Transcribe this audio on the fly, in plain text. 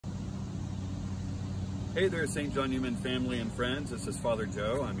Hey there, St. John Neumann family and friends. This is Father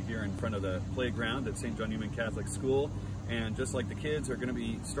Joe. I'm here in front of the playground at St. John Neumann Catholic School. And just like the kids are going to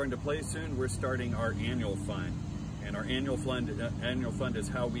be starting to play soon, we're starting our annual fund. And our annual fund is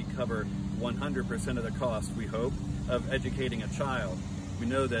how we cover 100% of the cost, we hope, of educating a child. We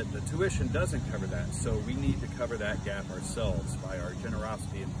know that the tuition doesn't cover that, so we need to cover that gap ourselves by our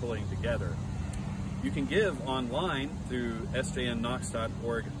generosity and pulling together. You can give online through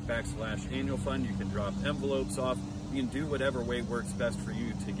sjnknox.org/annual fund. You can drop envelopes off. You can do whatever way works best for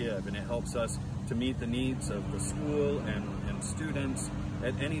you to give, and it helps us to meet the needs of the school and students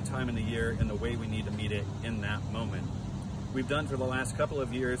at any time in the year in the way we need to meet it in that moment. We've done for the last couple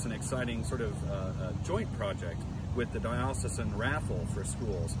of years an exciting sort of joint project with the diocesan raffle for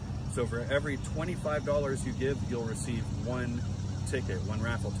schools. So for every $25 you give, you'll receive one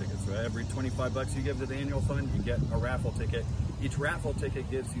raffle ticket. So every 25 bucks you give to the annual fund, you get a raffle ticket. Each raffle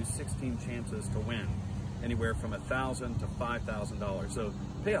ticket gives you 16 chances to win, anywhere from $1,000 to $5,000. So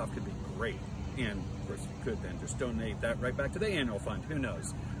the payoff could be great. And of course you could then just donate that right back to the annual fund, who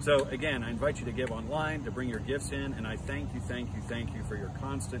knows. So again, I invite you to give online, to bring your gifts in, and I thank you for your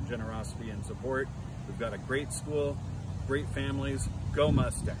constant generosity and support. We've got a great school, great families. Go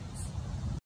Mustangs.